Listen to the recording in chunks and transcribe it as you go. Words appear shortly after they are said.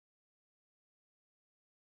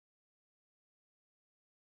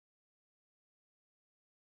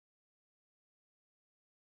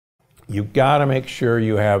you've got to make sure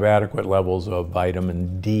you have adequate levels of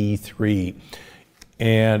vitamin D3.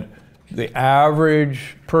 And the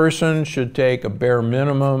average person should take a bare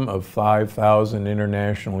minimum of 5,000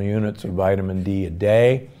 international units of vitamin D a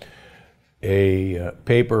day. A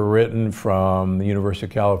paper written from the University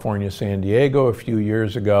of California, San Diego a few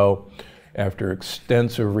years ago, after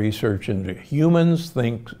extensive research into humans,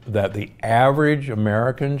 thinks that the average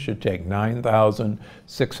American should take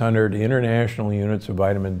 9,600 international units of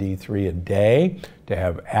vitamin D3 a day to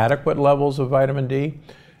have adequate levels of vitamin D.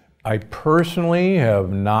 I personally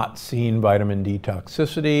have not seen vitamin D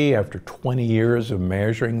toxicity after 20 years of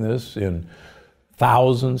measuring this in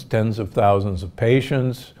thousands, tens of thousands of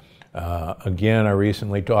patients. Again, I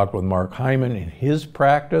recently talked with Mark Hyman. In his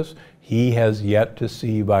practice, he has yet to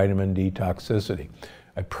see vitamin D toxicity.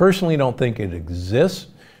 I personally don't think it exists,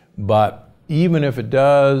 but even if it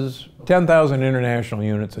does, 10,000 international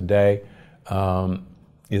units a day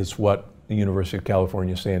is what the University of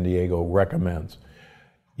California, San Diego recommends.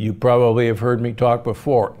 You probably have heard me talk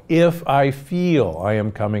before. If I feel I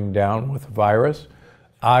am coming down with a virus,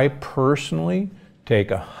 I personally take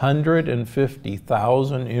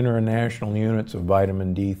 150,000 international units of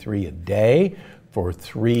vitamin D3 a day for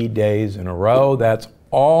 3 days in a row. That's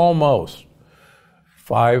almost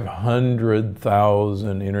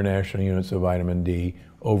 500,000 international units of vitamin D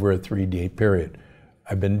over a 3-day period.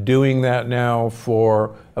 I've been doing that now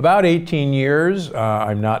for about 18 years.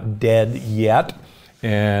 I'm not dead yet,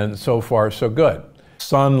 and so far so good.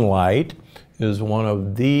 Sunlight is one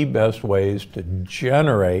of the best ways to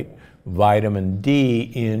generate vitamin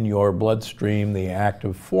D in your bloodstream, the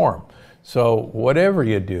active form. So whatever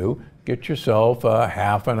you do, get yourself a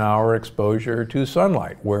half an hour exposure to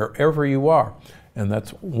sunlight wherever you are. And that's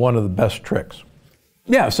one of the best tricks.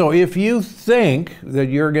 Yeah, so if you think that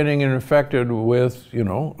you're getting infected with,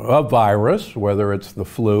 a virus, whether it's the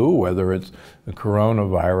flu, whether it's the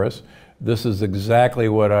coronavirus, this is exactly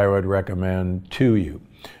what I would recommend to you.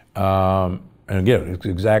 And again, it's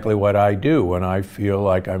exactly what I do when I feel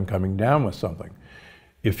like I'm coming down with something.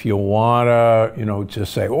 If you want to,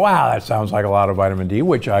 just say, wow, that sounds like a lot of vitamin D,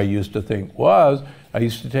 which I used to think was, I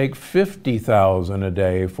used to take 50,000 a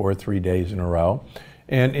day for 3 days in a row.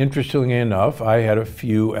 And interestingly enough, I had a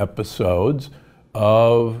few episodes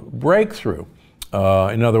of breakthrough.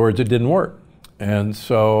 In other words, it didn't work. And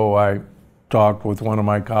so I talked with one of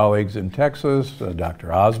my colleagues in Texas,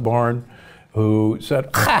 Dr. Osborne, who said,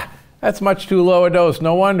 that's much too low a dose.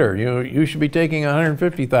 No wonder. You should be taking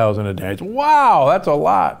 150,000 a day. I said, wow, that's a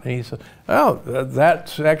lot. And he said, oh,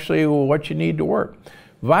 that's actually what you need to work.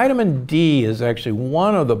 Vitamin D is actually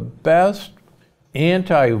one of the best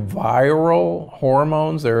antiviral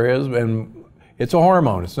hormones there is, and it's a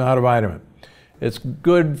hormone, it's not a vitamin. It's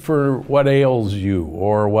good for what ails you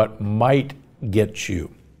or what might get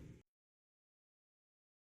you.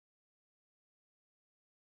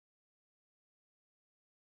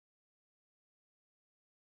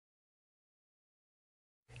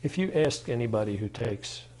 If you ask anybody who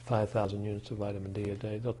takes 5,000 units of vitamin D a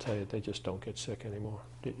day, they'll tell you they just don't get sick anymore.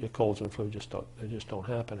 Your colds and flu just don't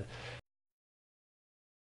happen.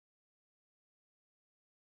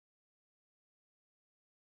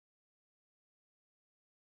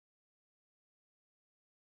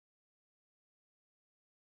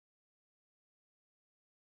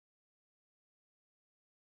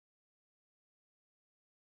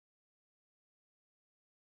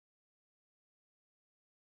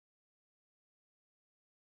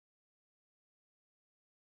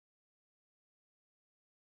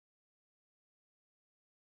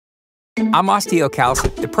 I'm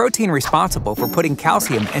osteocalcin, the protein responsible for putting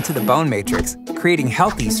calcium into the bone matrix, creating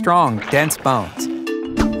healthy, strong, dense bones.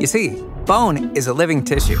 You see, bone is a living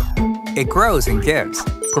tissue. It grows and gives,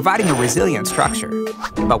 providing a resilient structure.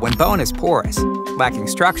 But when bone is porous, lacking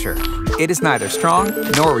structure, it is neither strong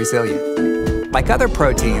nor resilient. Like other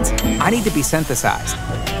proteins, I need to be synthesized.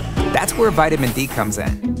 That's where vitamin D comes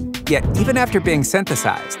in. Yet, even after being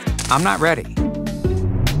synthesized, I'm not ready.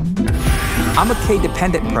 I'm a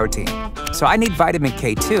K-dependent protein, so I need vitamin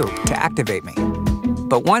K2 to activate me.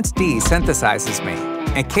 But once D synthesizes me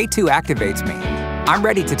and K2 activates me, I'm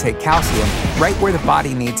ready to take calcium right where the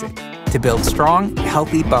body needs it to build strong,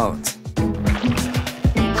 healthy bones.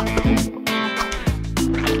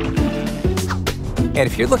 And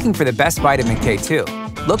if you're looking for the best vitamin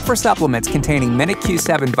K2, look for supplements containing Minute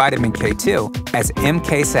Q7 vitamin K2 as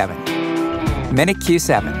MK7. Minute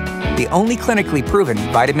Q7, the only clinically proven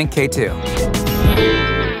vitamin K2.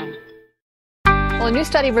 Well, a new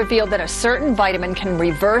study revealed that a certain vitamin can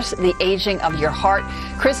reverse the aging of your heart.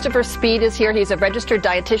 Christopher Speed is here. He's a registered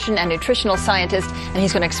dietitian and nutritional scientist, and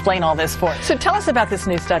he's going to explain all this for us. So tell us about this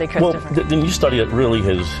new study, Christopher. Well, the new study that really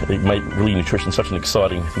has made nutrition such an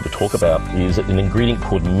exciting thing to talk about is an ingredient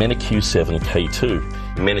called MENQ7K2.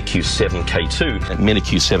 MENQ7K2 and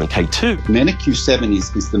MENQ7K2. MENQ7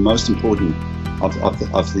 is the most important of the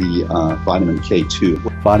vitamin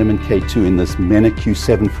K2. Vitamin K2 in this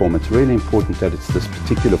MENQ7 form, it's really important that it's this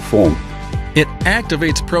particular form. It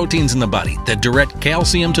activates proteins in the body that direct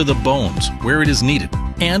calcium to the bones where it is needed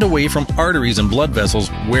and away from arteries and blood vessels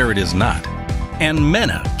where it is not. And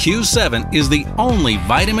MENQ7 is the only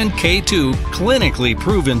vitamin K2 clinically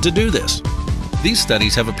proven to do this. These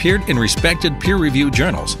studies have appeared in respected peer-reviewed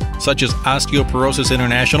journals such as Osteoporosis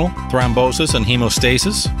International, Thrombosis and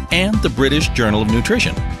Hemostasis, and the British Journal of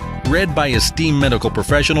Nutrition, read by esteemed medical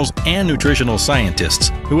professionals and nutritional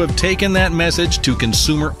scientists who have taken that message to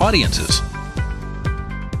consumer audiences.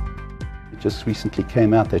 It just recently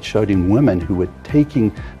came out that showed in women who were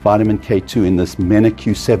taking vitamin K2 in this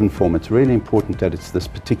MENQ7 form, it's really important that it's this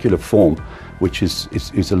particular form, which is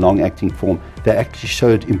a long-acting form, they actually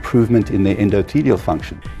showed improvement in their endothelial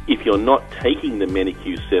function. If you're not taking the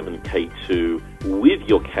MENQ7K2 with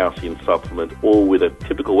your calcium supplement or with a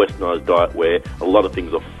typical westernized diet where a lot of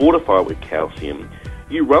things are fortified with calcium,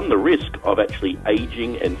 you run the risk of actually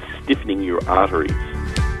aging and stiffening your arteries.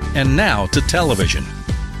 And now to television.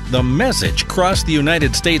 The message crossed the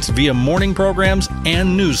United States via morning programs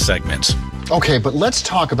and news segments. Okay, but let's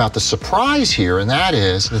talk about the surprise here, and that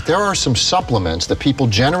is that there are some supplements that people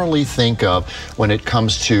generally think of when it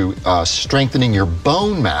comes to strengthening your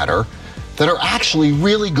bone matter that are actually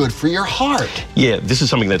really good for your heart. Yeah, this is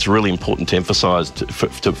something that's really important to emphasize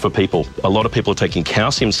for people. A lot of people are taking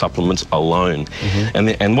calcium supplements alone,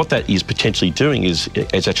 and what that is potentially doing is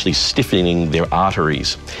actually stiffening their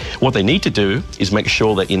arteries. What they need to do is make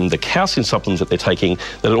sure that in the calcium supplements that they're taking,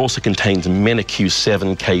 that it also contains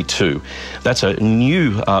MENQ7K2. That's a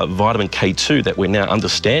new vitamin K2 that we're now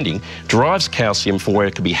understanding drives calcium from where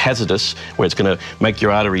it could be hazardous, where it's going to make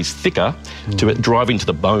your arteries thicker, to it drive into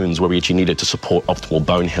the bones where we actually need it to support optimal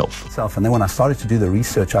bone health. And then when I started to do the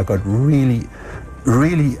research, I got really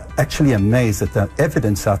actually amazed at the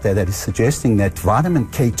evidence out there that is suggesting that vitamin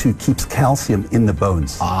K2 keeps calcium in the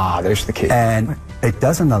bones. Ah, there's the key. And it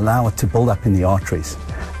doesn't allow it to build up in the arteries.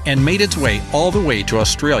 And made its way all the way to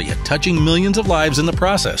Australia, touching millions of lives in the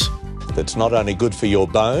process. That's not only good for your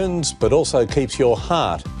bones, but also keeps your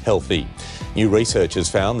heart healthy. New research has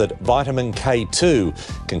found that vitamin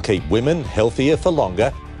K2 can keep women healthier for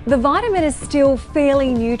longer. The vitamin is still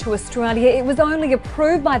fairly new to Australia. It was only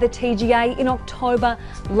approved by the TGA in October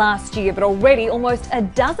last year, but already almost a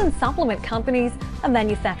dozen supplement companies are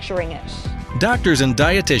manufacturing it. Doctors and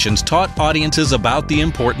dietitians taught audiences about the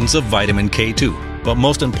importance of vitamin K2, but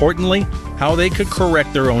most importantly, how they could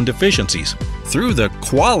correct their own deficiencies through the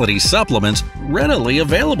quality supplements readily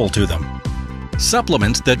available to them.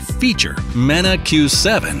 Supplements that feature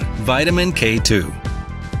MENQ7 vitamin K2.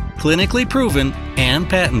 Clinically proven and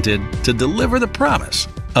patented to deliver the promise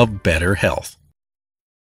of better health.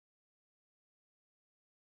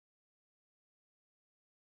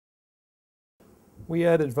 We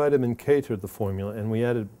added vitamin K to the formula, and we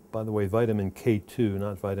added, by the way, vitamin K2,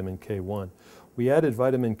 not vitamin K1. We added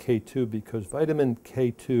vitamin K2 because vitamin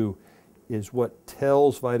K2 is what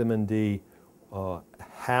tells vitamin D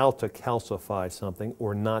how to calcify something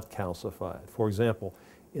or not calcify it. For example,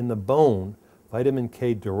 in the bone, vitamin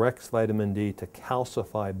K directs vitamin D to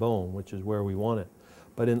calcify bone, which is where we want it.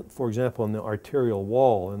 But for example, in the arterial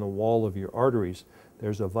wall, in the wall of your arteries,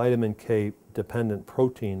 there's a vitamin K dependent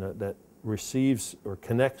protein that receives or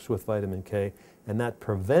connects with vitamin K, and that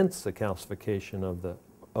prevents the calcification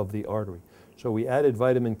of the artery. So we added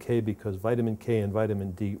vitamin K because vitamin K and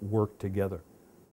vitamin D work together.